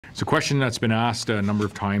So a question that's been asked a number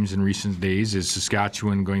of times in recent days is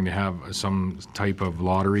Saskatchewan going to have some type of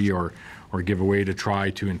lottery or giveaway to try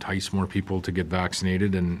to entice more people to get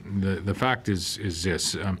vaccinated? And the fact is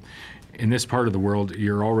this. In this part of the world,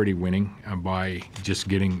 you're already winning by just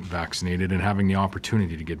getting vaccinated and having the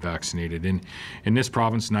opportunity to get vaccinated. In this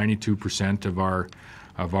province, 92%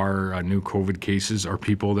 of our new COVID cases are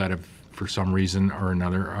people that have, for some reason or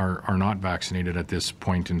another, are not vaccinated at this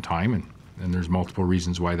point in time, and there's multiple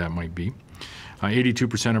reasons why that might be.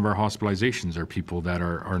 82% of our hospitalizations are people that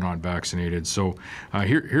are not vaccinated. So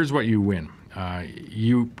here's what you win.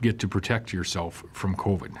 You get to protect yourself from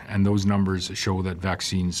COVID, and those numbers show that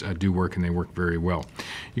vaccines do work, and they work very well.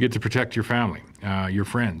 You get to protect your family, your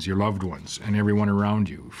friends, your loved ones, and everyone around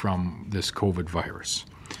you from this COVID virus.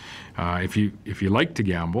 If you like to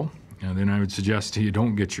gamble, then I would suggest you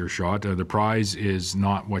don't get your shot. The prize is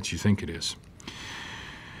not what you think it is.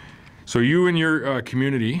 So you and your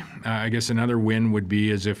community, I guess another win would be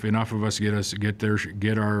is if enough of us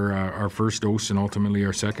get our first dose and ultimately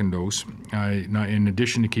our second dose. In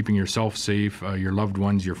addition to keeping yourself safe, your loved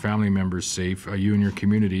ones, your family members safe, you and your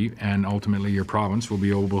community, and ultimately your province will be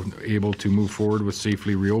able to move forward with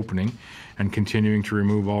safely reopening and continuing to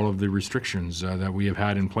remove all of the restrictions that we have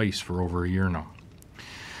had in place for over a year now.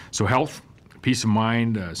 So health, peace of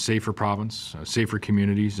mind, a safer province, safer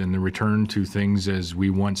communities, and the return to things as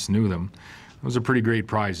we once knew them, those are pretty great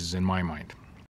prizes in my mind.